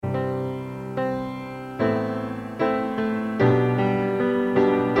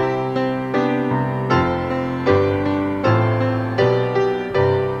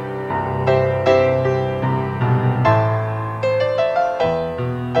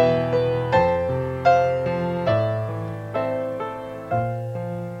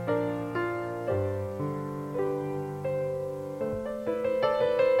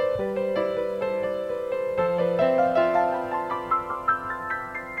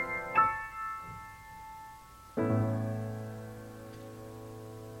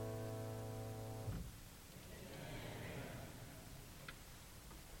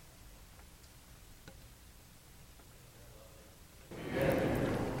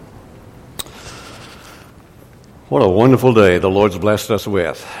What a wonderful day the Lord's blessed us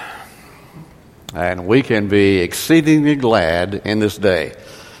with. And we can be exceedingly glad in this day.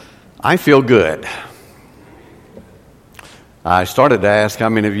 I feel good. I started to ask how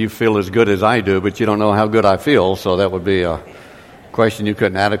many of you feel as good as I do, but you don't know how good I feel, so that would be a question you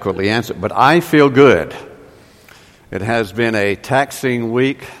couldn't adequately answer. But I feel good. It has been a taxing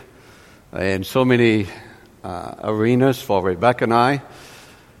week in so many arenas for Rebecca and I.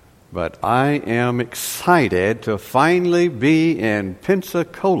 But I am excited to finally be in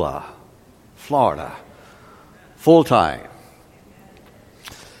Pensacola, Florida, full-time.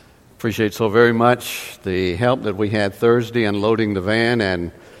 Appreciate so very much the help that we had Thursday unloading the van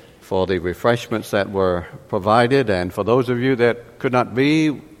and for the refreshments that were provided. And for those of you that could not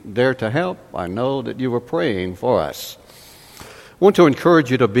be there to help, I know that you were praying for us. I want to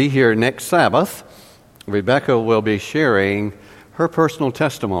encourage you to be here next Sabbath. Rebecca will be sharing her personal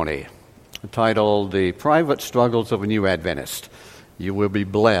testimony titled The Private Struggles of a New Adventist. You will be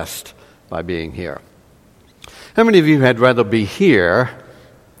blessed by being here. How many of you had rather be here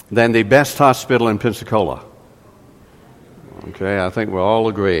than the best hospital in Pensacola? Okay, I think we're all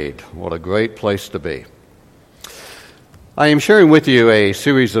agreed. What a great place to be. I am sharing with you a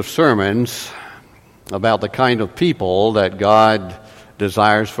series of sermons about the kind of people that God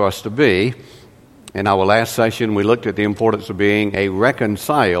desires for us to be. In our last session, we looked at the importance of being a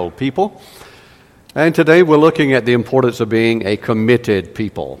reconciled people. And today we're looking at the importance of being a committed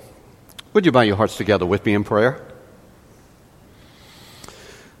people. Would you bow your hearts together with me in prayer?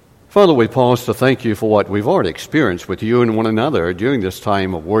 Father, we pause to thank you for what we've already experienced with you and one another during this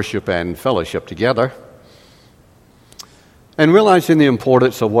time of worship and fellowship together. And realizing the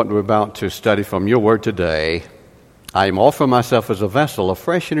importance of what we're about to study from your word today, I am offering myself as a vessel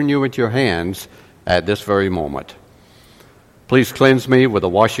afresh and anew into your hands at this very moment. Please cleanse me with the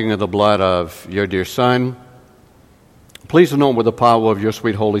washing of the blood of your dear Son. Please anoint with the power of your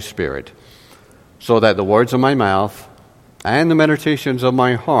sweet Holy Spirit, so that the words of my mouth and the meditations of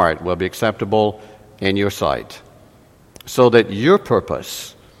my heart will be acceptable in your sight, so that your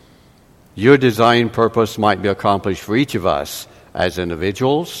purpose, your designed purpose might be accomplished for each of us as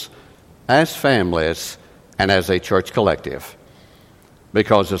individuals, as families, and as a church collective.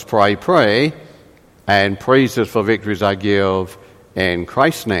 Because as I pray, and praises for victories I give in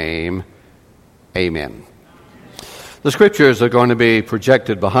Christ's name, amen. The scriptures are going to be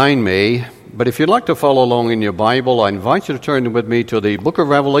projected behind me, but if you'd like to follow along in your Bible, I invite you to turn with me to the book of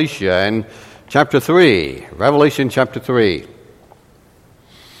Revelation, chapter 3. Revelation, chapter 3.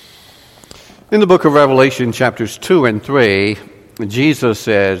 In the book of Revelation, chapters 2 and 3, Jesus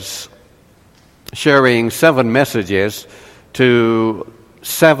is sharing 7 messages to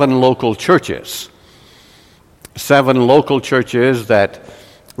 7 local churches. 7 local churches that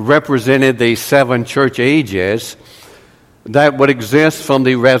represented the 7 church ages that would exist from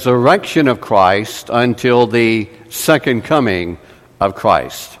the resurrection of Christ until the second coming of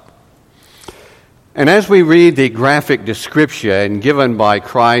Christ. And as we read the graphic description given by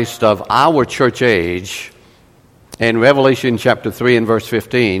Christ of our church age in Revelation chapter 3 and verse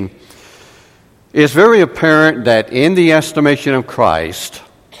 15, it's very apparent that in the estimation of Christ,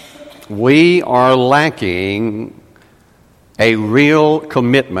 we are lacking a real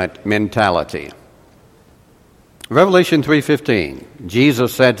commitment mentality. Revelation 3:15,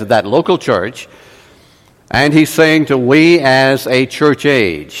 Jesus said to that local church, and he's saying to we as a church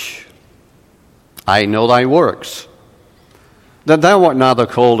age, I know thy works, that thou art neither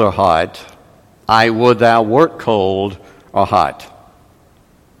cold or hot. I would thou wert cold or hot.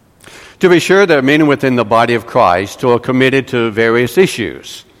 To be sure, there are men within the body of Christ who are committed to various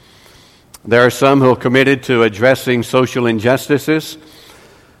issues. There are some who are committed to addressing social injustices.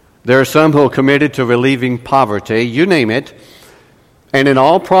 There are some who are committed to relieving poverty, you name it. And in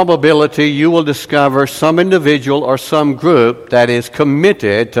all probability, you will discover some individual or some group that is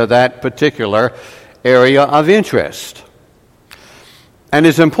committed to that particular area of interest. And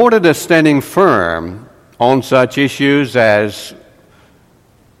it's important that standing firm on such issues as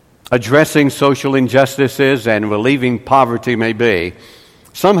addressing social injustices and relieving poverty may be,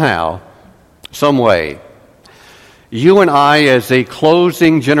 somehow, some way, you and I, as a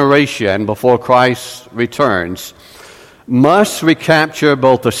closing generation before Christ returns, must recapture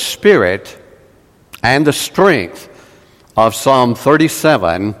both the spirit and the strength of Psalm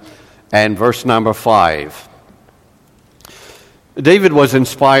 37 and verse number 5. David was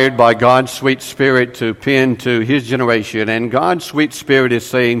inspired by God's sweet spirit to pen to his generation, and God's sweet spirit is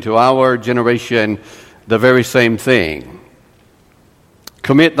saying to our generation the very same thing.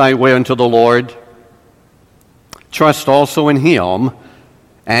 Commit thy way unto the Lord. Trust also in him,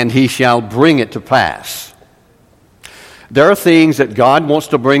 and he shall bring it to pass. There are things that God wants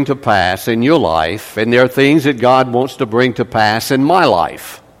to bring to pass in your life, and there are things that God wants to bring to pass in my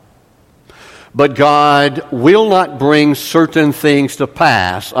life. But God will not bring certain things to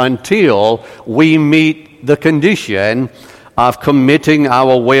pass until we meet the condition of committing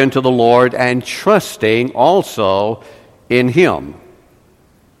our way unto the Lord and trusting also in Him.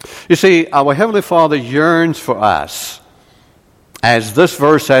 You see, our Heavenly Father yearns for us, as this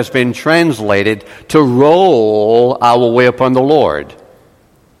verse has been translated, to roll our way upon the Lord.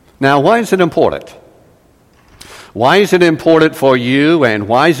 Now, why is it important? Why is it important for you, and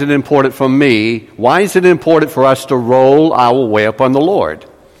why is it important for me? Why is it important for us to roll our way upon the Lord?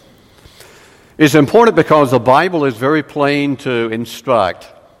 It's important because the Bible is very plain to instruct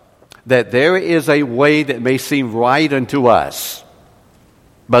that there is a way that may seem right unto us,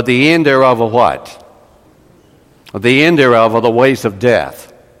 but the end thereof are what? The end thereof are the ways of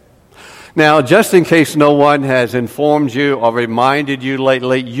death. Now, just in case no one has informed you or reminded you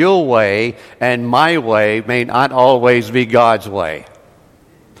lately, your way and my way may not always be God's way.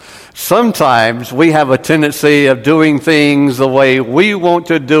 Sometimes we have a tendency of doing things the way we want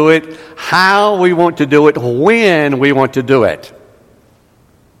to do it, how we want to do it, when we want to do it.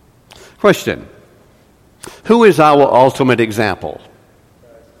 Question: who is our ultimate example?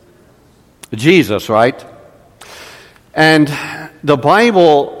 Jesus, right? And the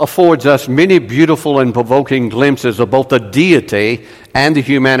Bible affords us many beautiful and provoking glimpses of both the deity and the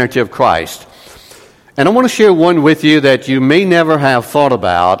humanity of Christ. And I want to share one with you that you may never have thought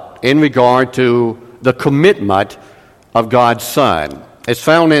about in regard to the commitment of God's Son. It's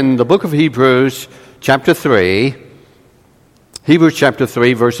found in the book of Hebrews, chapter 3. Hebrews chapter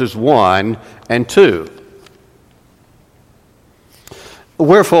 3, verses 1 and 2.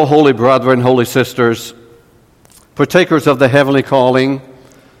 Wherefore, holy brethren, holy sisters, partakers of the heavenly calling,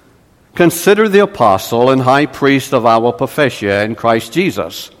 consider the apostle and high priest of our profession, Christ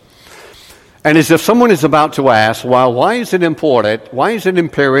Jesus. And as if someone is about to ask, well, why is it important, why is it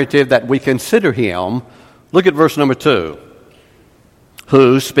imperative that we consider him? Look at verse number 2.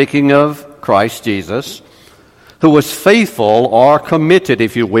 Who, speaking of Christ Jesus, who was faithful or committed,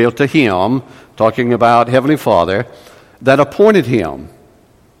 if you will, to him, talking about Heavenly Father, that appointed him,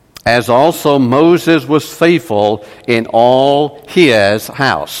 as also Moses was faithful in all his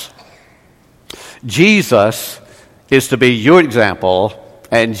house. Jesus is to be your example,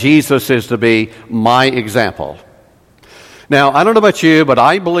 and Jesus is to be my example. Now, I don't know about you, but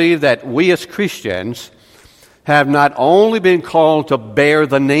I believe that we as Christians have not only been called to bear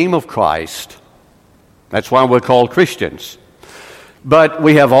the name of Christ, that's why we're called Christians, but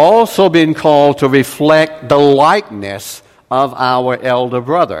we have also been called to reflect the likeness of our elder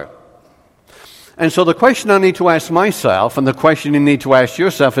brother. And so the question I need to ask myself, and the question you need to ask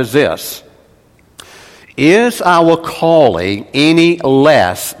yourself, is this: is our calling any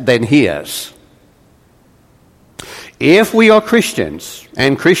less than his? If we are Christians,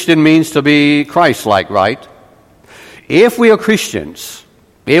 and Christian means to be Christ-like, right? If we are Christians,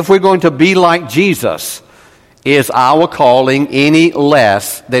 if we're going to be like Jesus, is our calling any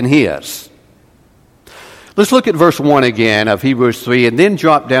less than his? Let's look at verse 1 again of Hebrews 3 and then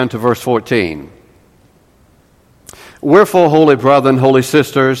drop down to verse 14. Wherefore, holy brethren, holy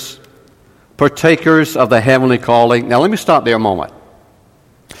sisters, partakers of the heavenly calling. Now, let me stop there a moment.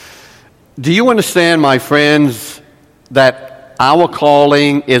 Do you understand, my friends, that our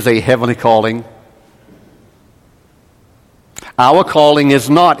calling is a heavenly calling? Our calling is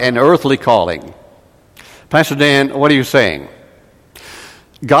not an earthly calling. Pastor Dan, what are you saying?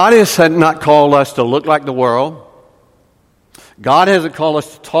 God has not called us to look like the world. God hasn't called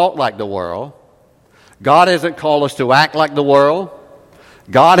us to talk like the world. God hasn't called us to act like the world.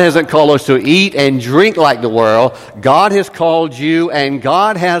 God hasn't called us to eat and drink like the world. God has called you, and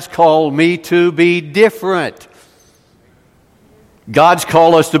God has called me to be different. God's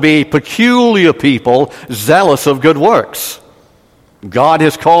called us to be a peculiar people, zealous of good works. God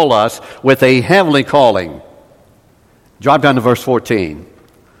has called us with a heavenly calling. Drop down to verse 14.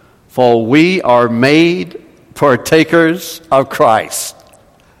 For we are made partakers of Christ.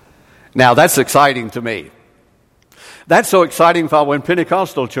 Now, that's exciting to me. That's so exciting if I were in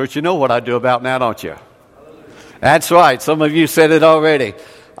Pentecostal church. You know what I do about now, don't you? That's right. Some of you said it already.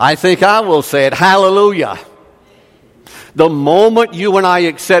 I think I will say it. Hallelujah. The moment you and I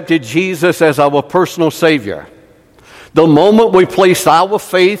accepted Jesus as our personal Savior, the moment we placed our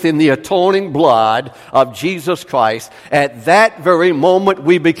faith in the atoning blood of Jesus Christ, at that very moment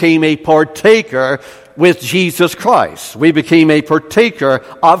we became a partaker with Jesus Christ. We became a partaker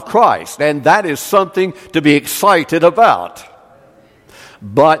of Christ, and that is something to be excited about.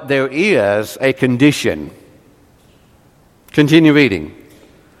 But there is a condition. Continue reading.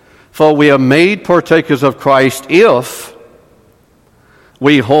 For we are made partakers of Christ if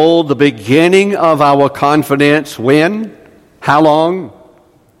we hold the beginning of our confidence when? How long?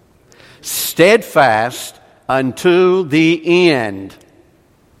 Steadfast unto the end.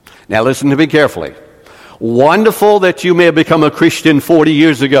 Now listen to me carefully. Wonderful that you may have become a Christian 40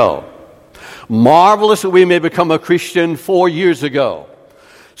 years ago. Marvelous that we may become a Christian 4 years ago.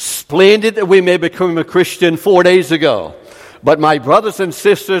 Splendid that we may become a Christian 4 days ago. But my brothers and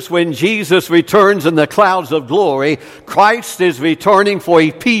sisters, when Jesus returns in the clouds of glory, Christ is returning for a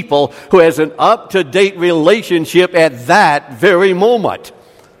people who has an up-to-date relationship at that very moment.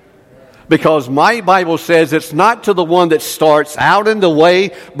 Because my Bible says it's not to the one that starts out in the way,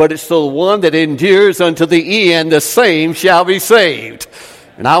 but it's to the one that endures unto the end, the same shall be saved.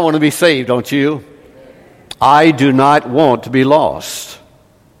 And I want to be saved, don't you? I do not want to be lost.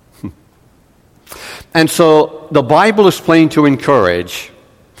 And so the Bible is plain to encourage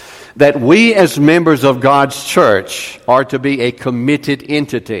that we as members of God's church are to be a committed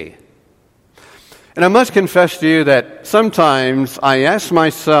entity. And I must confess to you that sometimes I ask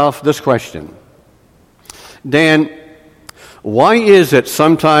myself this question. Dan, why is it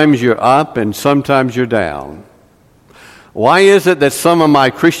sometimes you're up and sometimes you're down? Why is it that some of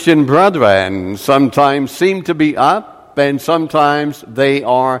my Christian brethren sometimes seem to be up and sometimes they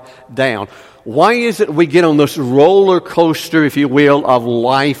are down? Why is it we get on this roller coaster, if you will, of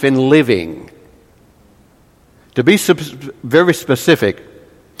life and living? To be very specific,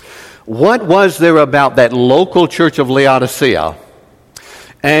 what was there about that local church of Laodicea,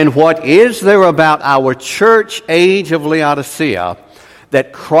 and what is there about our church age of Laodicea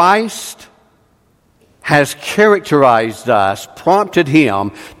that Christ has characterized us, prompted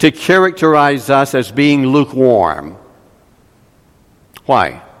him to characterize us as being lukewarm?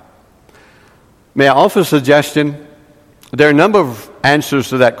 Why? May I offer a suggestion? There are a number of answers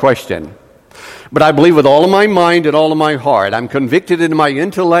to that question. But I believe with all of my mind and all of my heart, I'm convicted in my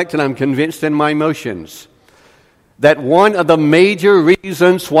intellect and I'm convinced in my emotions, that one of the major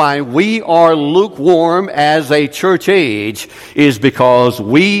reasons why we are lukewarm as a church age is because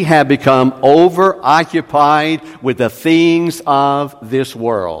we have become over-occupied with the things of this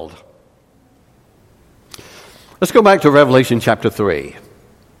world. Let's go back to Revelation chapter 3.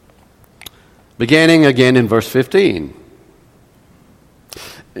 Beginning again in verse 15.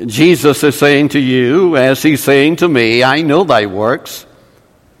 Jesus is saying to you, as he's saying to me, I know thy works,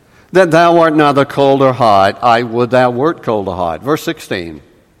 that thou art neither cold nor hot. I would thou wert cold or hot. Verse 16.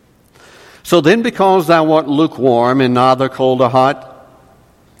 So then because thou art lukewarm and neither cold or hot,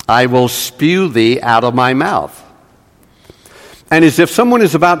 I will spew thee out of my mouth. And as if someone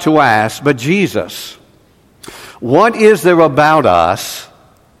is about to ask, but Jesus, what is there about us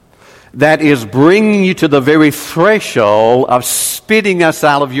that is bringing you to the very threshold of spitting us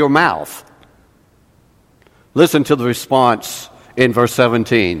out of your mouth? Listen to the response in verse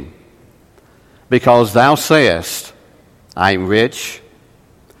 17. Because thou sayest, I am rich,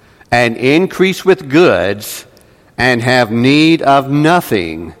 and increase with goods, and have need of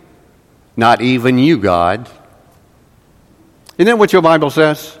nothing, not even you, God. Isn't that what your Bible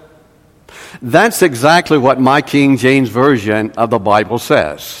says? That's exactly what my King James Version of the Bible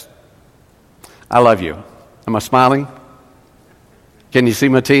says. I love you. Am I smiling? Can you see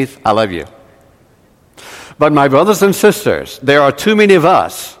my teeth? I love you. But my brothers and sisters, there are too many of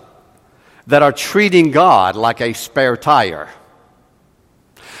us that are treating God like a spare tire.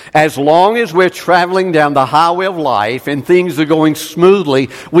 As long as we're traveling down the highway of life and things are going smoothly,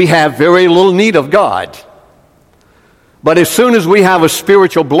 we have very little need of God. But as soon as we have a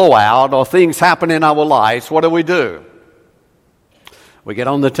spiritual blowout or things happen in our lives, what do? We get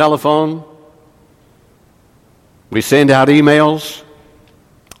on the telephone. We send out emails,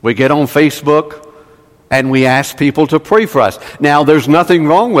 we get on Facebook, and we ask people to pray for us. Now, there's nothing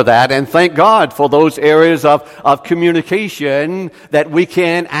wrong with that, and thank God for those areas of communication that we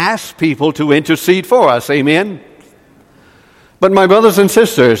can ask people to intercede for us. Amen? But my brothers and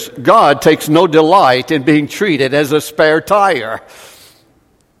sisters, God takes no delight in being treated as a spare tire.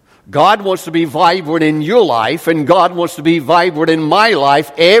 God wants to be vibrant in your life, and God wants to be vibrant in my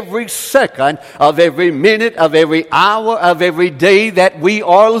life every second of every minute, of every hour, of every day that we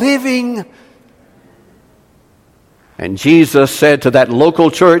are living. And Jesus said to that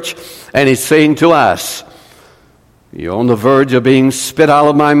local church, and he's saying to us, you're on the verge of being spit out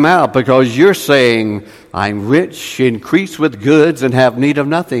of my mouth because you're saying, I'm rich, increase with goods, and have need of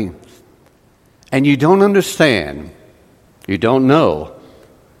nothing. And you don't understand, you don't know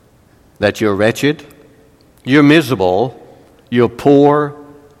that you're wretched, you're miserable, you're poor,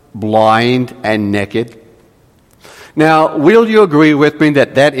 blind, and naked. Now, will you agree with me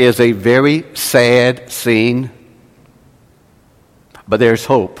that that is a very sad scene? But there's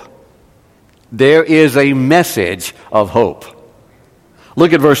hope. There is a message of hope.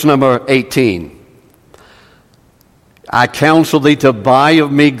 Look at verse number 18. I counsel thee to buy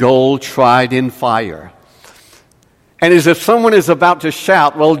of me gold tried in fire. And as if someone is about to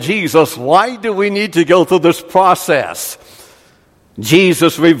shout, well, Jesus, why do we need to go through this process?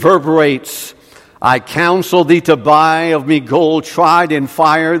 Jesus reverberates, I counsel thee to buy of me gold tried in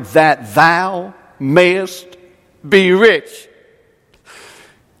fire, that thou mayest be rich.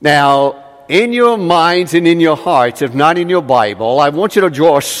 Now, in your minds and in your hearts, if not in your Bible, I want you to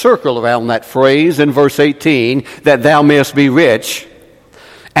draw a circle around that phrase in verse 18, that thou mayest be rich,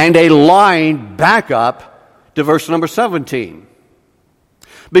 and a line back up to verse number 17.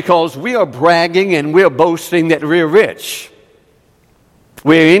 Because we are bragging and we're boasting that we're rich.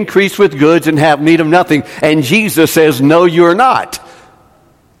 We're increased with goods and have need of nothing. And Jesus says, no, you're not.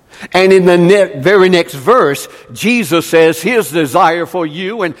 And in the very next verse, Jesus says his desire for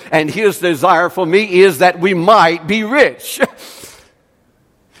you and his desire for me is that we might be rich.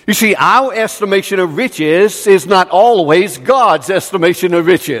 You see, our estimation of riches is not always God's estimation of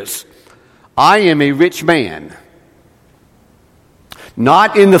riches. I am a rich man.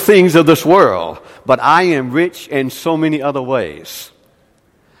 Not in the things of this world, but I am rich in so many other ways.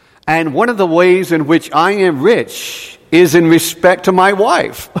 And one of the ways in which I am rich is in respect to my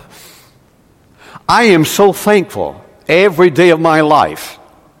wife. I am so thankful every day of my life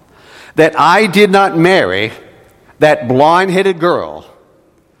that I did not marry that blonde-headed girl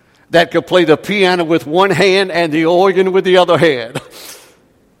that could play the piano with one hand and the organ with the other hand.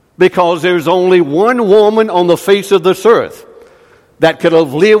 Because there's only one woman on the face of this earth that could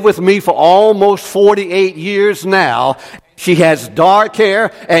have lived with me for almost 48 years now. She has dark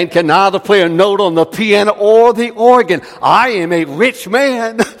hair and can neither play a note on the piano or the organ. I am a rich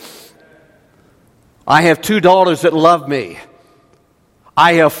man. I have 2 daughters that love me.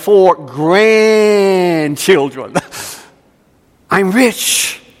 I have 4 grandchildren. I'm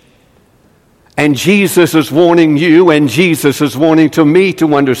rich. And Jesus is wanting you and Jesus is wanting to me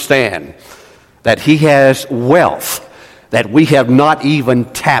to understand that he has wealth that we have not even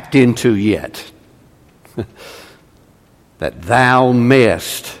tapped into yet. That thou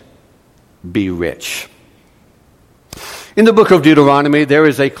mayest be rich. In the book of Deuteronomy, there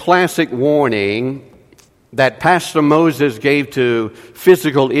is a classic warning that Pastor Moses gave to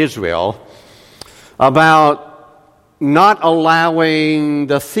physical Israel about not allowing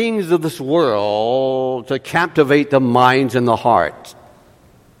the things of this world to captivate the minds and the heart.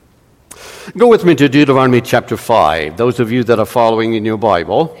 Go with me to Deuteronomy chapter 5, those of you that are following in your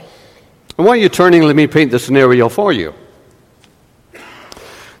Bible. And while you're turning, let me paint the scenario for you.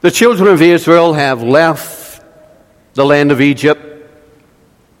 The children of Israel have left the land of Egypt.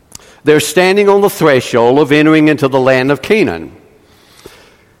 They're standing on the threshold of entering into the land of Canaan.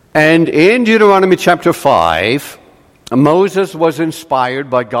 And in Deuteronomy chapter 5, Moses was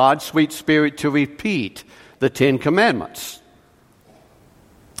inspired by God's sweet Spirit to repeat the 10 Commandments.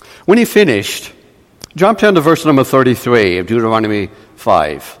 When he finished, jump down to verse number 33 of Deuteronomy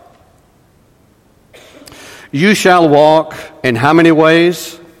 5. You shall walk in how many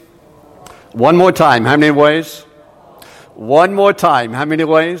ways? One more time, how many ways? One more time, how many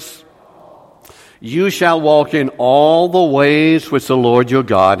ways? You shall walk in all the ways which the Lord your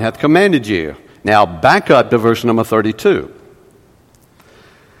God hath commanded you. Now back up to verse number 32.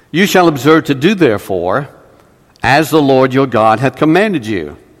 You shall observe to do therefore as the Lord your God hath commanded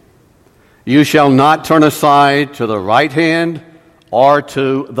you. You shall not turn aside to the right hand or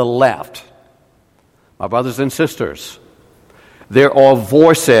to the left. My brothers and sisters, there are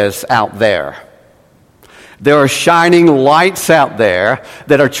voices out there. There are shining lights out there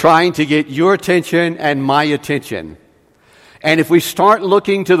that are trying to get your attention and my attention. And if we start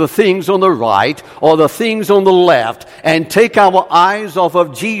looking to the things on the right or the things on the left and take our eyes off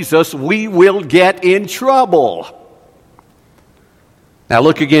of Jesus, we will get in trouble. Now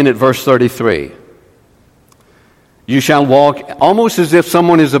look again at verse 33. You shall walk, almost as if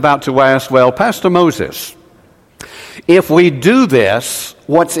someone is about to ask, well, Pastor Moses, if we do this,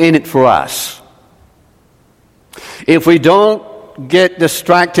 what's in it for us? If we don't get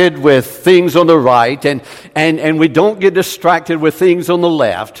distracted with things on the right and we don't get distracted with things on the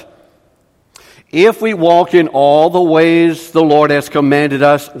left, if we walk in all the ways the Lord has commanded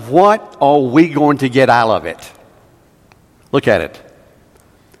us, what are we going to get out of it? Look at it.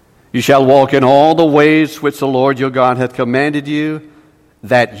 You shall walk in all the ways which the Lord your God hath commanded you,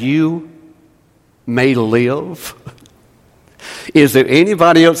 that you may live. Is there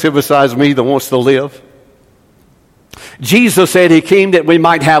anybody else here besides me that wants to live? Jesus said he came that we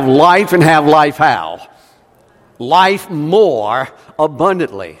might have life and have life how? Life more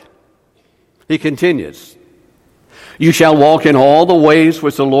abundantly. He continues, you shall walk in all the ways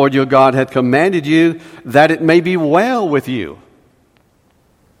which the Lord your God hath commanded you, that it may be well with you.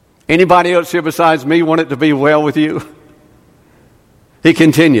 Anybody else here besides me want it to be well with you? He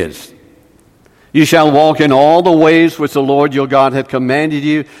continues, you shall walk in all the ways which the Lord your God hath commanded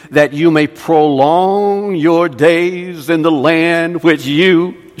you, that you may prolong your days in the land which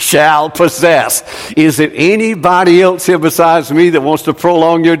you shall possess. Is there anybody else here besides me that wants to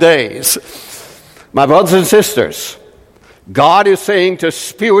prolong your days? My brothers and sisters, God is saying to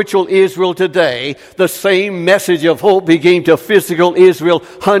spiritual Israel today, the same message of hope he gave to physical Israel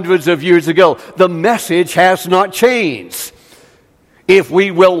hundreds of years ago. The message has not changed. If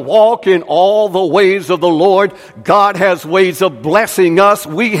we will walk in all the ways of the Lord, God has ways of blessing us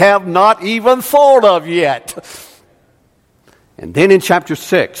we have not even thought of yet. And then in chapter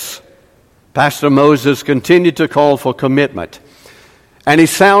 6, Pastor Moses continued to call for commitment. And he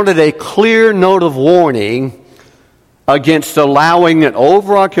sounded a clear note of warning against allowing an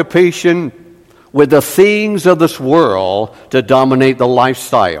overoccupation with the things of this world to dominate the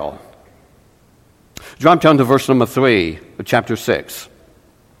lifestyle. Jump down to verse number 3 of chapter 6.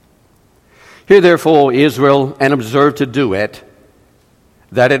 Hear therefore, Israel, and observe to do it,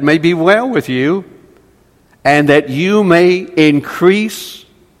 that it may be well with you, and that you may increase,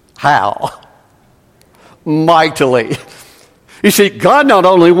 how? Mightily. You see, God not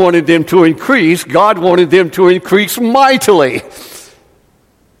only wanted them to increase, God wanted them to increase mightily.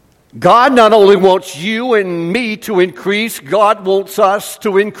 God not only wants you and me to increase, God wants us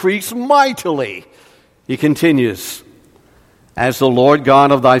to increase mightily. He continues, as the Lord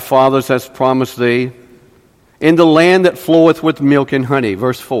God of thy fathers has promised thee, in the land that floweth with milk and honey.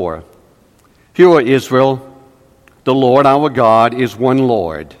 Verse 4. Hear, O Israel, the Lord our God is one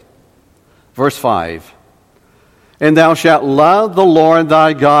Lord. Verse 5. And thou shalt love the Lord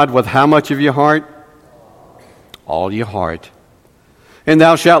thy God with how much of your heart? All your heart. And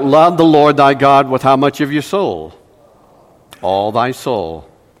thou shalt love the Lord thy God with how much of your soul? All thy soul.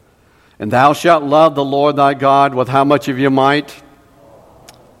 And thou shalt love the Lord thy God with how much of your might?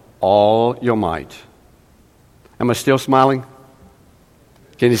 All your might. Am I still smiling?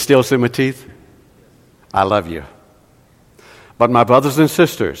 Can you still see my teeth? I love you. But my brothers and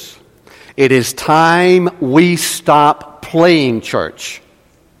sisters, it is time we stop playing church.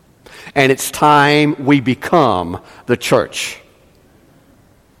 And it's time we become the church.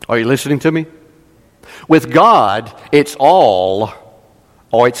 Are you listening to me? With God, it's all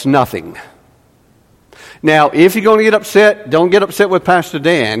or it's nothing. Now, if you're going to get upset, don't get upset with Pastor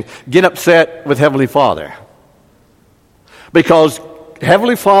Dan. Get upset with Heavenly Father. Because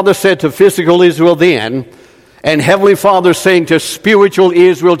Heavenly Father said to physical Israel then, and Heavenly Father saying to spiritual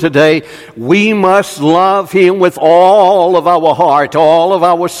Israel today, we must love Him with all of our heart, all of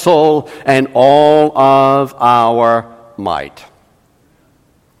our soul, and all of our might.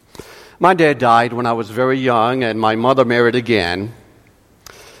 My dad died when I was very young, and my mother married again.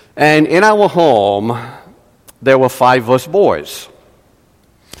 And in our home, there were 5 of us boys.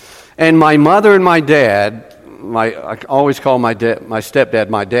 And my mother and my dad, I always call my stepdad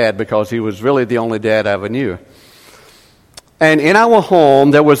my dad because he was really the only dad I ever knew. And in our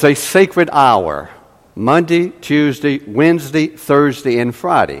home, there was a sacred hour, Monday, Tuesday, Wednesday, Thursday, and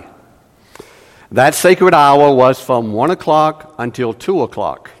Friday. That sacred hour was from 1 o'clock until 2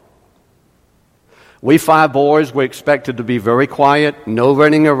 o'clock. We 5 boys were expected to be very quiet, no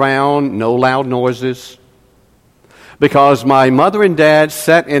running around, no loud noises. Because my mother and dad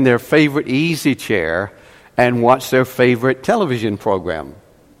sat in their favorite easy chair and watched their favorite television program.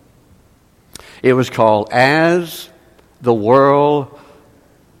 It was called As the World.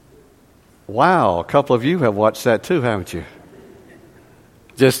 Wow, a couple of you have watched that too, haven't you?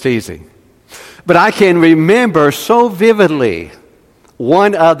 Just teasing. But I can remember so vividly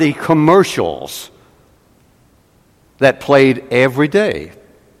one of the commercials that played every day.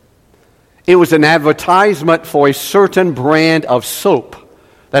 It was an advertisement for a certain brand of soap.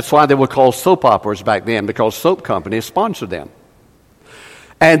 That's why they were called soap operas back then, because soap companies sponsored them.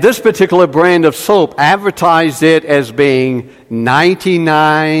 And this particular brand of soap advertised it as being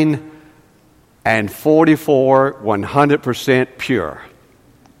 99 and 44, 100% pure.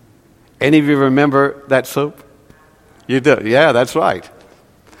 Any of you remember that soap? You do? Yeah, that's right.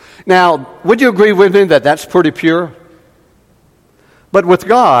 Now, would you agree with me that that's pretty pure? But with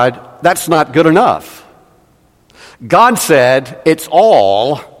God, that's not good enough. God said it's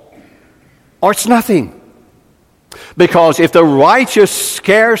all or it's nothing. Because if the righteous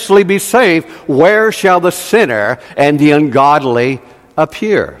scarcely be saved, where shall the sinner and the ungodly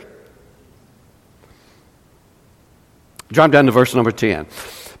appear? Drop down to verse number 10.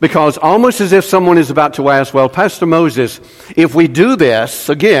 Because almost as if someone is about to ask, well, Pastor Moses, if we do this,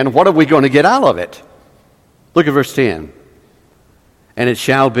 again, what are we going to get out of it? Look at verse 10. And it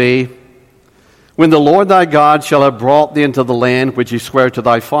shall be, when the Lord thy God shall have brought thee into the land which he sware to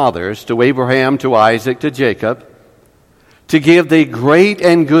thy fathers, to Abraham, to Isaac, to Jacob, to give thee great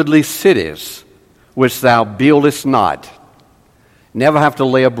and goodly cities, which thou buildest not. Never have to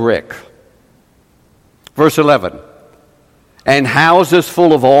lay a brick. Verse 11. And houses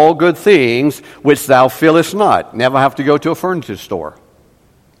full of all good things, which thou fillest not. Never have to go to a furniture store.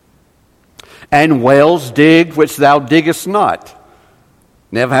 And wells digged, which thou diggest not.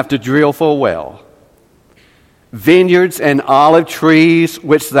 Never have to drill for a well. Vineyards and olive trees,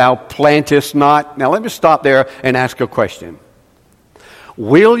 which thou plantest not. Now let me stop there and ask a question.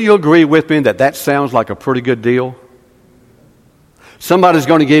 Will you agree with me that that sounds like a pretty good deal? Somebody's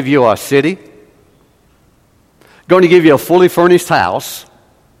going to give you a city, going to give you a fully furnished house,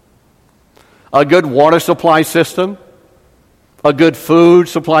 a good water supply system, a good food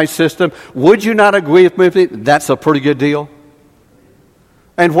supply system. Would you not agree with me that's a pretty good deal?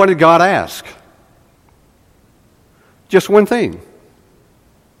 And what did God ask? Just one thing.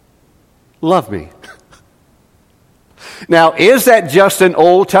 Love me. Now, is that just an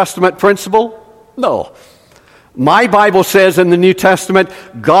Old Testament principle? No. My Bible says in the New Testament,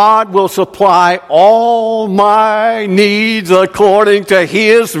 God will supply all my needs according to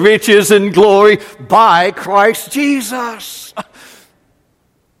His riches and glory by Christ Jesus.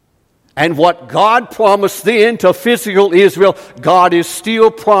 And what God promised then to physical Israel, God is still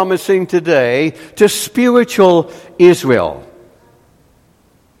promising today to spiritual Israel.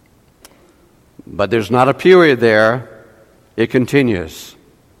 But there's not a period there. It continues.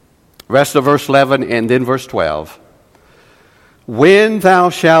 Rest of verse 11 and then verse 12. When thou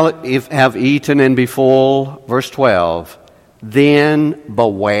shalt have eaten and be full, verse 12, then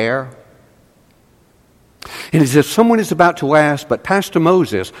beware. And as if someone is about to ask, but Pastor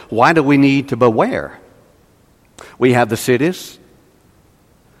Moses, why do we need to beware? We have the cities,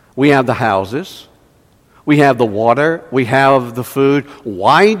 we have the houses, we have the water, we have the food.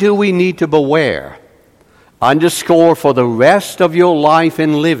 Why do we need to beware? Underscore for the rest of your life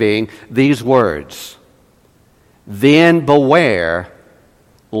in living these words. Then beware,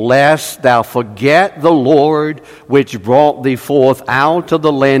 lest thou forget the Lord which brought thee forth out of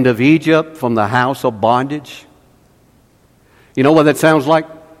the land of Egypt from the house of bondage. You know what that sounds like?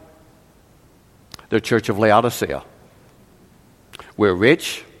 The church of Laodicea. We're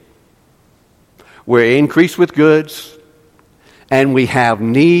rich, we're increased with goods, and we have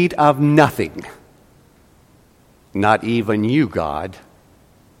need of nothing. Not even you, God.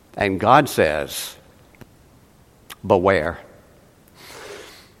 And God says, beware.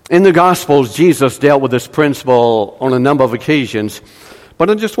 In the Gospels, Jesus dealt with this principle on a number of occasions, but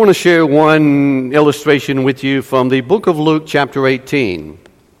I just want to share one illustration with you from the book of Luke, chapter 18.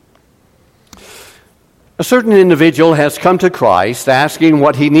 A certain individual has come to Christ asking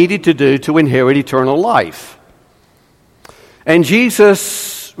what he needed to do to inherit eternal life. And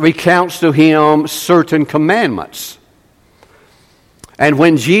Jesus recounts to him certain commandments. And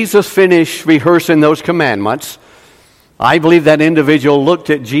when Jesus finished rehearsing those commandments, I believe that individual looked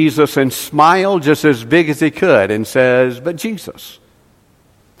at Jesus and smiled just as big as he could and says, but Jesus,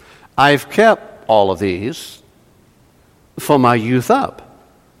 I've kept all of these from my youth up.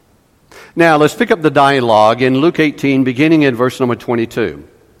 Now, let's pick up the dialogue in Luke 18, beginning in verse number 22.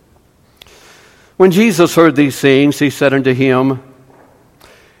 When Jesus heard these things, he said unto him,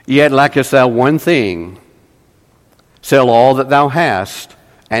 Yet lackest thou one thing. Sell all that thou hast,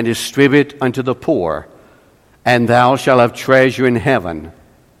 and distribute unto the poor, and thou shalt have treasure in heaven.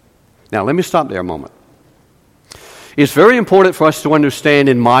 Now, let me stop there a moment. It's very important for us to understand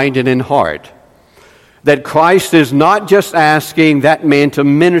in mind and in heart that Christ is not just asking that man to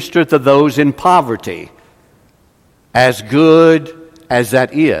minister to those in poverty, as good as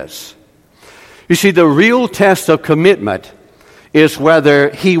that is. You see, the real test of commitment is whether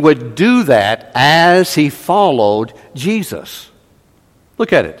he would do that as he followed Jesus.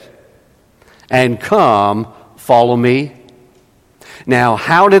 Look at it. And come, follow me. Now,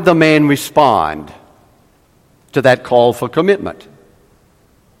 how did the man respond to that call for commitment?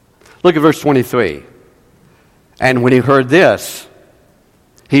 Look at verse 23. And when he heard this,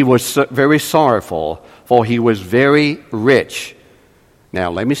 he was very sorrowful, for he was very rich.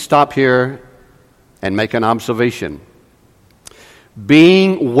 Now, let me stop here and make an observation.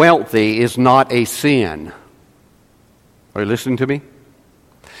 Being wealthy is not a sin. Are you listening to me?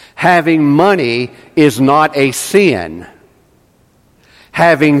 Having money is not a sin.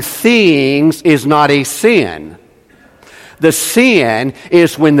 Having things is not a sin. The sin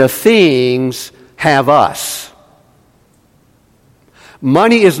is when the things have us.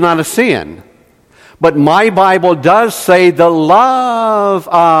 Money is not a sin. But my Bible does say the love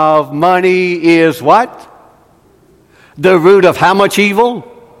of money is what? The root of how much evil?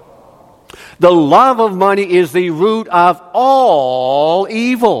 The love of money is the root of all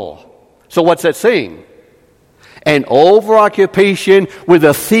evil. So what's that saying? An overoccupation with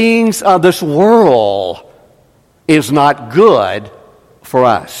the things of this world is not good for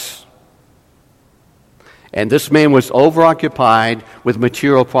us. And this man was overoccupied with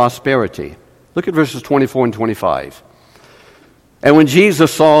material prosperity. Look at verses 24 and 25. And when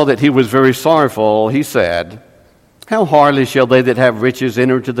Jesus saw that he was very sorrowful, he said, how hardly shall they that have riches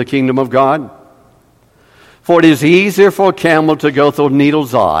enter into the kingdom of God? For it is easier for a camel to go through a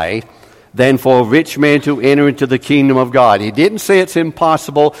needle's eye than for a rich man to enter into the kingdom of God. He didn't say it's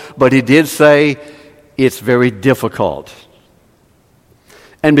impossible, but he did say it's very difficult.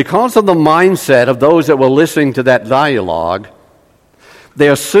 And because of the mindset of those that were listening to that dialogue, they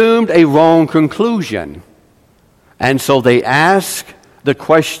assumed a wrong conclusion. And so they asked the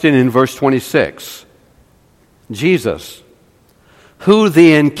question in verse 26. Jesus, who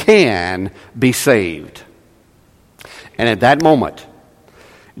then can be saved? And at that moment,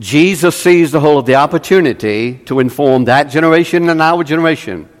 Jesus seized the whole of the opportunity to inform that generation and our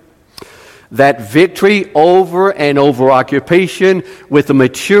generation that victory over and overoccupation with the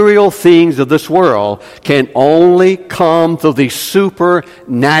material things of this world can only come through the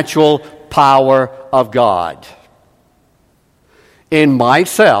supernatural power of God. In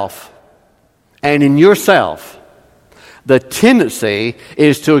myself and in yourself, the tendency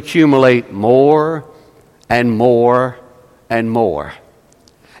is to accumulate more and more and more.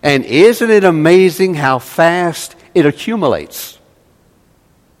 And isn't it amazing how fast it accumulates?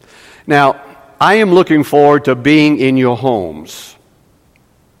 Now, I am looking forward to being in your homes.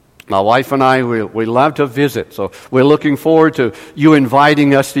 My wife and I, we love to visit, so we're looking forward to you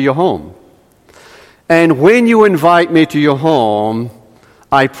inviting us to your home. And when you invite me to your home,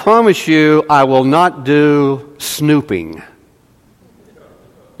 I promise you I will not do snooping.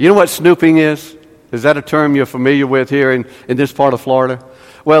 You know what snooping is? Is that a term you're familiar with here in this part of Florida?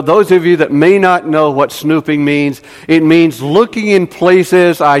 Well, those of you that may not know what snooping means, it means looking in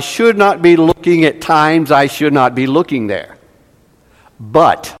places I should not be looking at times I should not be looking there.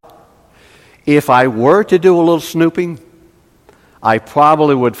 But if I were to do a little snooping, I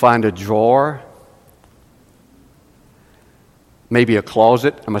probably would find a drawer, maybe a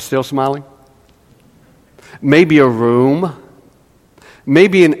closet. Am I still smiling? Maybe a room,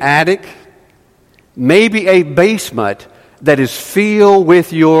 maybe an attic, maybe a basement that is filled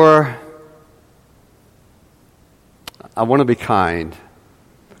with your, I want to be kind,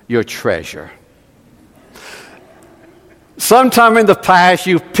 your treasure. Sometime in the past,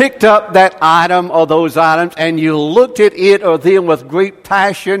 you picked up that item or those items and you looked at it or them with great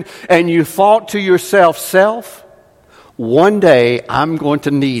passion and you thought to yourself, self, one day I'm going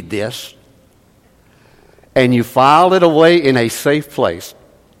to need this. And you filed it away in a safe place.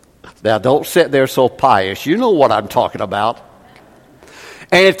 Now, don't sit there so pious. You know what I'm talking about.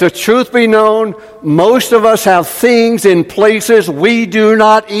 And if the truth be known, most of us have things in places we do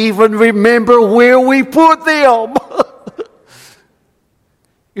not even remember where we put them.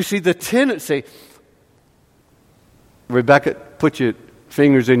 You see, the tendency... Rebecca, put your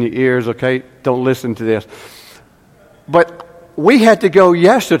fingers in your ears, okay? Don't listen to this. But we had to go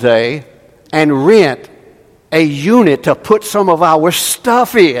yesterday and rent a unit to put some of our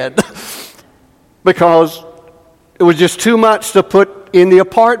stuff in because it was just too much to put in the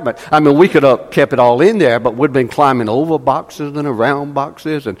apartment. I mean, we could have kept it all in there, but we'd been climbing over boxes and around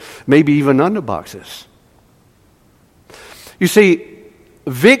boxes and maybe even under boxes. You see,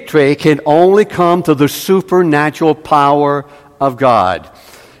 victory can only come through the supernatural power of God.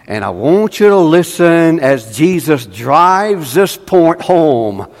 And I want you to listen as Jesus drives this point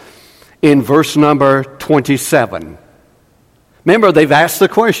home in verse number 27. Remember, they've asked the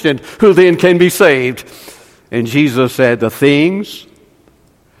question, who then can be saved? And Jesus said, the things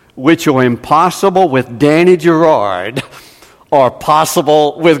which are impossible with Danny Gerard are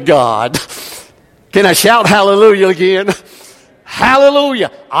possible with God. Can I shout hallelujah again?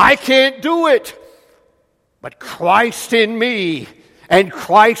 Hallelujah. I can't do it. But Christ in me and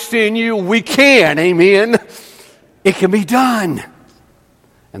Christ in you, we can. Amen. It can be done.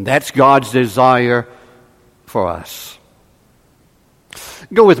 And that's God's desire for us.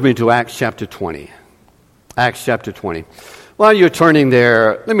 Go with me to Acts chapter 20. Acts chapter 20. While you're turning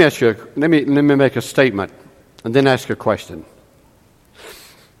there, let me make a statement and then ask a question.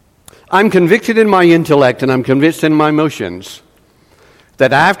 I'm convicted in my intellect and I'm convinced in my emotions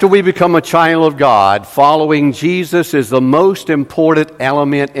that after we become a child of God, following Jesus is the most important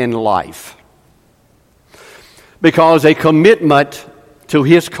element in life. Because a commitment to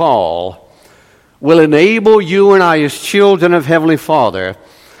His call will enable you and I as children of Heavenly Father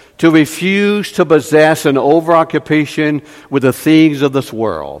to refuse to possess an overoccupation with the things of this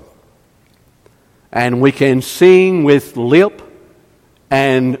world. And we can sing with lip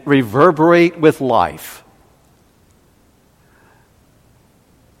and reverberate with life.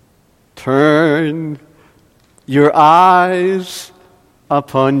 Turn your eyes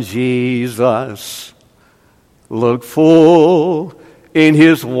upon Jesus. Look full in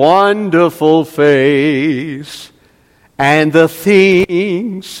His wonderful face, and the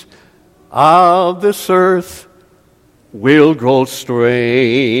things of this earth will grow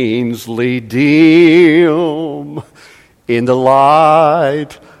strangely dim in the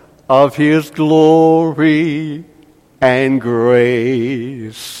light of His glory and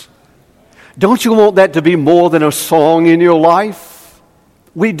grace. Don't you want that to be more than a song in your life?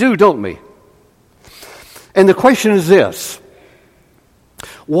 We do, don't we? And the question is this: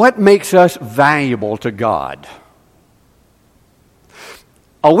 what makes us valuable to God?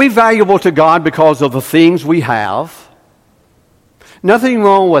 Are we valuable to God because of the things we have? Nothing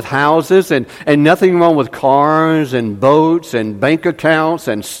wrong with houses and nothing wrong with cars and boats and bank accounts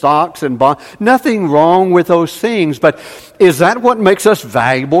and stocks and bonds. Nothing wrong with those things. But is that what makes us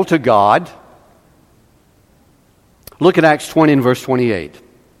valuable to God? Look at Acts 20 and verse 28.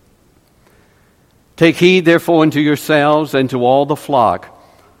 Take heed therefore unto yourselves and to all the flock,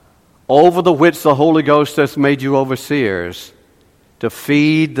 over the which the Holy Ghost hath made you overseers, to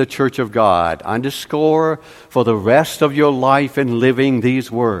feed the church of God. Underscore for the rest of your life in living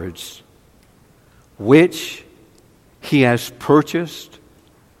these words, which He has purchased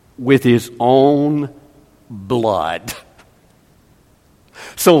with His own blood.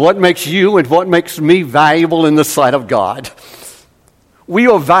 So what makes you and what makes me valuable in the sight of God? We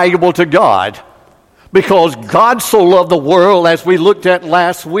are valuable to God because God so loved the world, as we looked at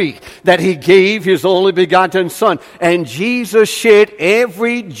last week, that He gave His only begotten Son. And Jesus shed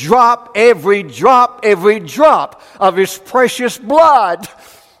every drop of His precious blood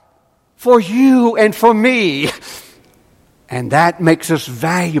for you and for me. And that makes us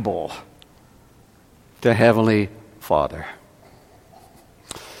valuable to Heavenly Father.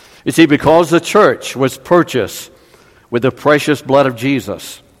 You see, because the church was purchased with the precious blood of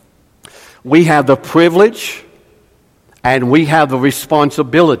Jesus, we have the privilege and we have the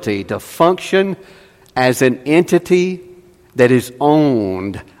responsibility to function as an entity that is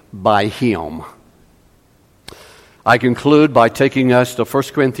owned by Him. I conclude by taking us to 1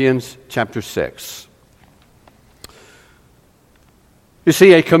 Corinthians chapter 6. You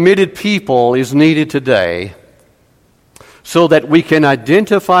see, a committed people is needed today so that we can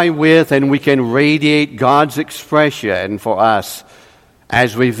identify with and we can radiate God's expression for us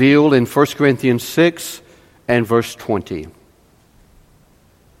as revealed in 1 Corinthians 6 and verse 20.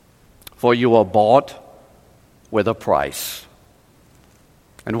 For you are bought with a price.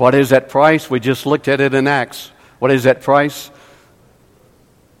 And what is that price? We just looked at it in Acts. What is that price?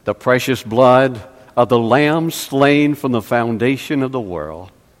 The precious blood of the Lamb slain from the foundation of the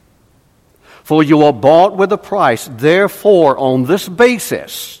world. For you are bought with a price. Therefore, on this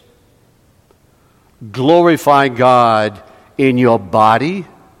basis, glorify God in your body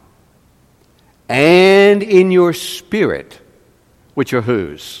and in your spirit, which are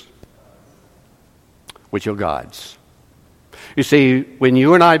whose? Which are God's. You see, when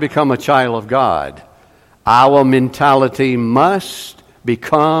you and I become a child of God, our mentality must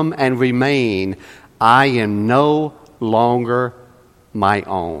become and remain, I am no longer my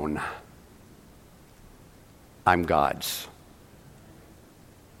own. I'm God's.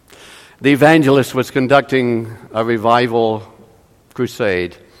 The evangelist was conducting a revival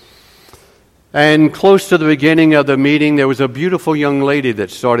crusade. And close to the beginning of the meeting, there was a beautiful young lady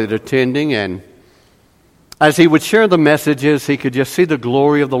that started attending. And as he would share the messages, he could just see the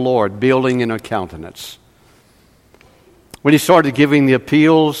glory of the Lord building in her countenance. When he started giving the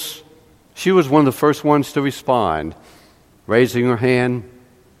appeals, she was one of the first ones to respond, raising her hand,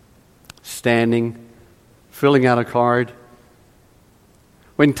 standing, filling out a card.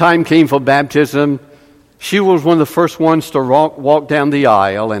 When time came for baptism, she was one of the first ones to walk down the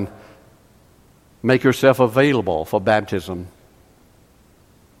aisle and make herself available for baptism.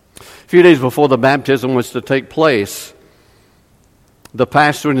 A few days before the baptism was to take place, the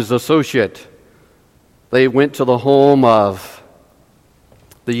pastor and his associate They went to the home of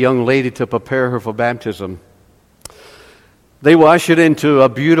the young lady to prepare her for baptism. They were ushered into a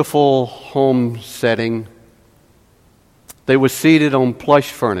beautiful home setting. They were seated on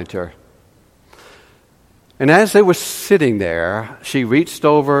plush furniture. And as they were sitting there, she reached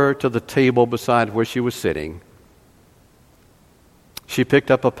over to the table beside where she was sitting. She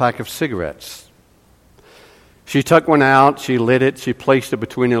picked up a pack of cigarettes. She took one out, she lit it, she placed it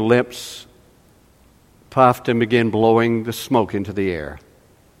between her lips, puffed, and began blowing the smoke into the air.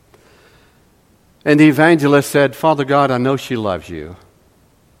 And the evangelist said, "Father God, I know she loves you.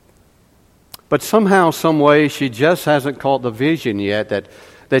 But somehow, some way, she just hasn't caught the vision yet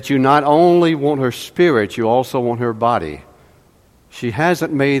that you not only want her spirit, you also want her body. She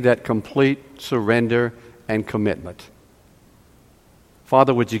hasn't made that complete surrender and commitment.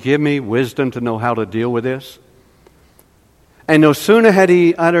 Father, would you give me wisdom to know how to deal with this?" And no sooner had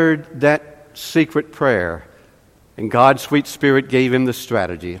he uttered that secret prayer, and God's sweet Spirit gave him the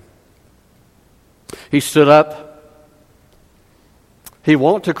strategy. He stood up. He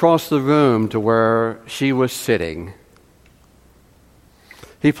walked across the room to where she was sitting.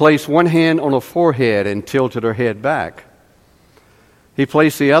 He placed one hand on her forehead and tilted her head back. He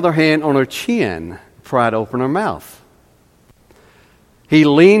placed the other hand on her chin, pried open her mouth. He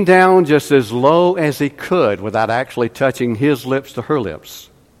leaned down just as low as he could without actually touching his lips to her lips.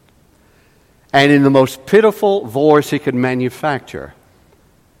 And in the most pitiful voice he could manufacture,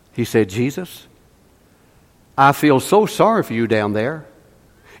 he said, "Jesus, I feel so sorry for you down there.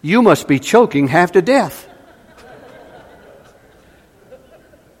 You must be choking half to death."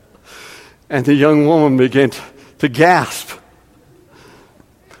 And the young woman began to gasp.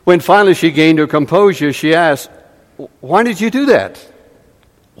 When finally she gained her composure, she asked, "Why did you do that?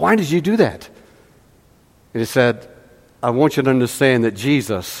 Why did you do that?" And he said, "I want you to understand that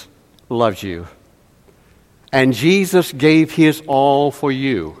Jesus loves you. And Jesus gave his all for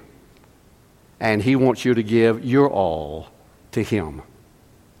you. And he wants you to give your all to him,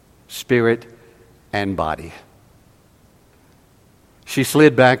 spirit and body." She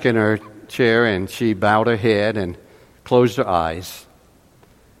slid back in her chair and she bowed her head and closed her eyes.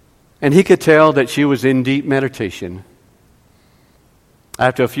 And he could tell that she was in deep meditation.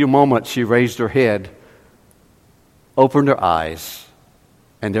 After a few moments, she raised her head, opened her eyes,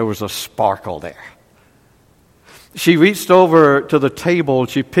 and there was a sparkle there. She reached over to the table,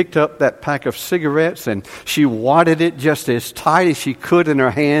 she picked up that pack of cigarettes, and she wadded it just as tight as she could in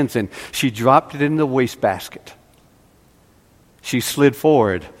her hands, and she dropped it in the wastebasket. She slid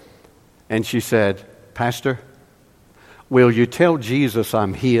forward, and she said, "Pastor, will you tell Jesus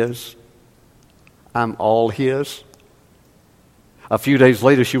I'm his? I'm all his?" A few days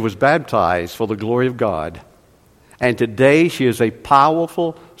later, she was baptized for the glory of God. And today, she is a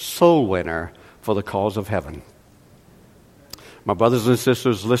powerful soul winner for the cause of heaven. My brothers and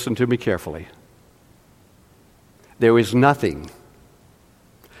sisters, listen to me carefully. There is nothing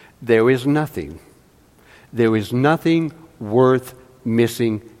worth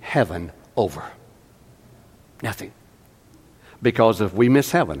missing heaven over. Nothing. Because if we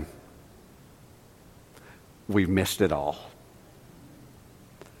miss heaven, we've missed it all.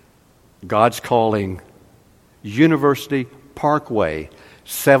 God's calling University Parkway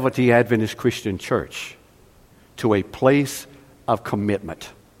Seventh-day Adventist Christian Church to a place of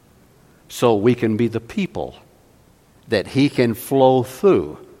commitment so we can be the people that he can flow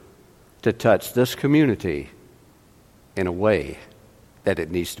through to touch this community in a way that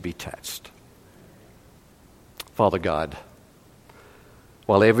it needs to be touched. Father God,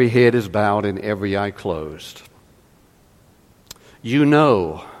 while every head is bowed and every eye closed, you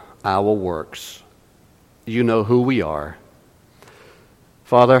know our works. You know who we are.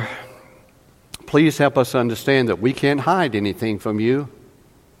 Father, please help us understand that we can't hide anything from you.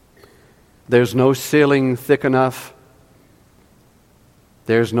 There's no ceiling thick enough.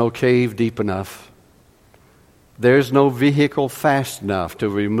 There's no cave deep enough. There's no vehicle fast enough to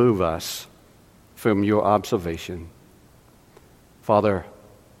remove us from your observation. Father,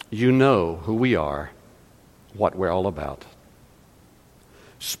 you know who we are, what we're all about.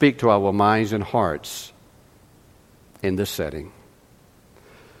 Speak to our minds and hearts in this setting.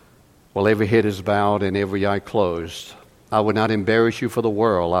 While every head is bowed and every eye closed, I would not embarrass you for the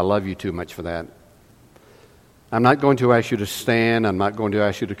world. I love you too much for that. I'm not going to ask you to stand. I'm not going to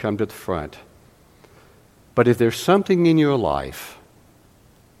ask you to come to the front. But if there's something in your life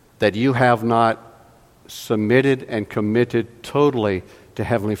that you have not submitted and committed totally to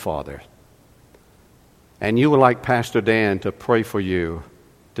Heavenly Father, and you would like Pastor Dan to pray for you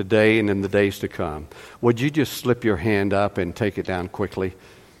today and in the days to come, would you just slip your hand up and take it down quickly?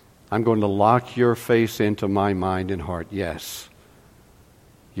 I'm going to lock your face into my mind and heart. Yes.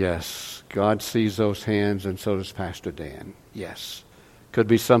 Yes. God sees those hands, and so does Pastor Dan. Yes. Could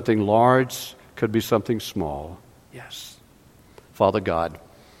be something large, could be something small. Yes. Father God,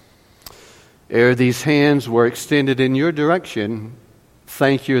 ere these hands were extended in your direction,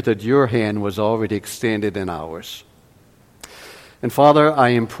 thank you that your hand was already extended in ours. And Father, I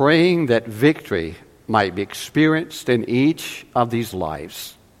am praying that victory might be experienced in each of these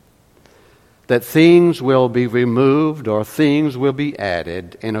lives. That things will be removed or things will be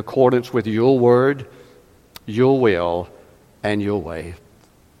added in accordance with your word, your will, and your way.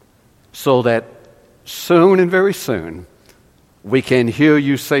 So that soon and very soon, we can hear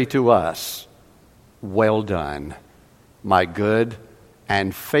you say to us, "Well done, my good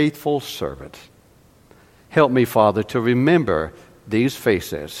and faithful servant." Help me, Father, to remember these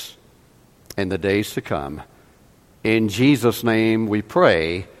faces in the days to come. In Jesus' name we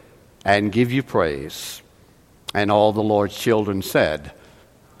pray and give you praise. And all the Lord's children said,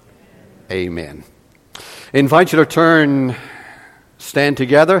 Amen. I invite you to stand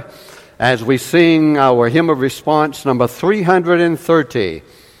together as we sing our hymn of response, number 330,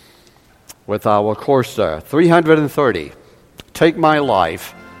 with our chorister, 330, "Take My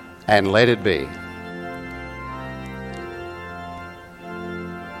Life and Let It Be."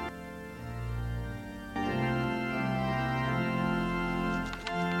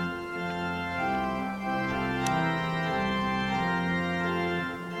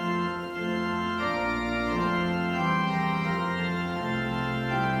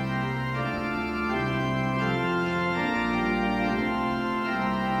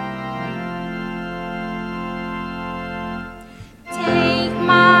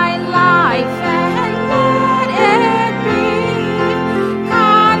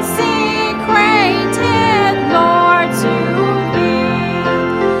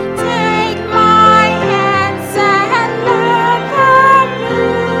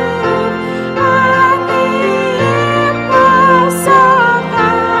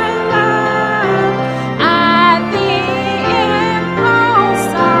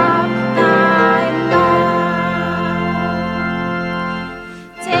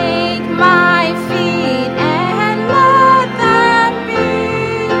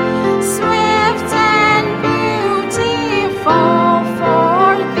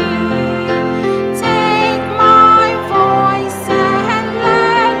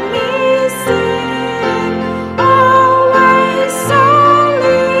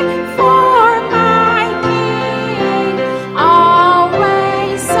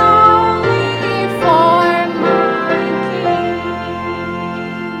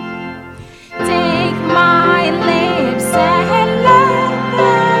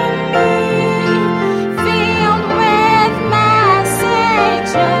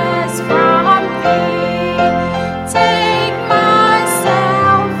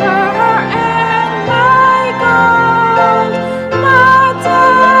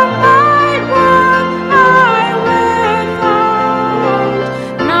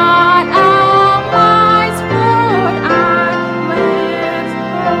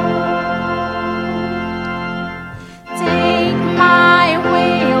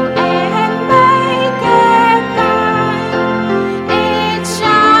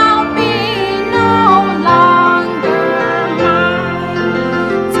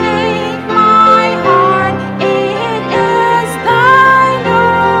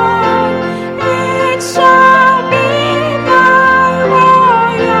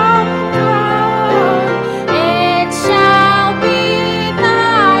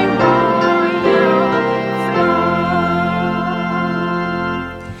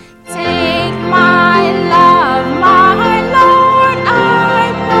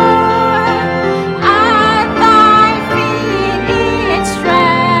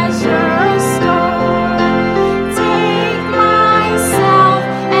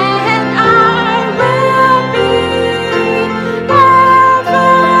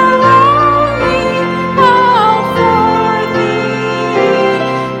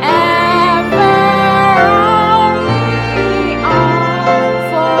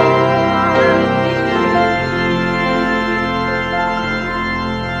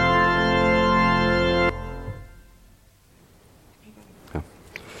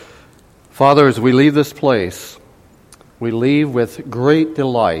 Father, as we leave this place, we leave with great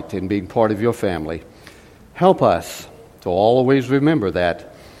delight in being part of your family. Help us to always remember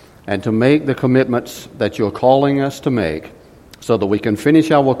that and to make the commitments that you're calling us to make so that we can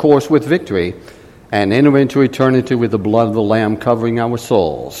finish our course with victory and enter into eternity with the blood of the Lamb covering our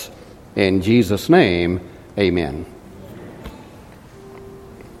souls. In Jesus' name, amen.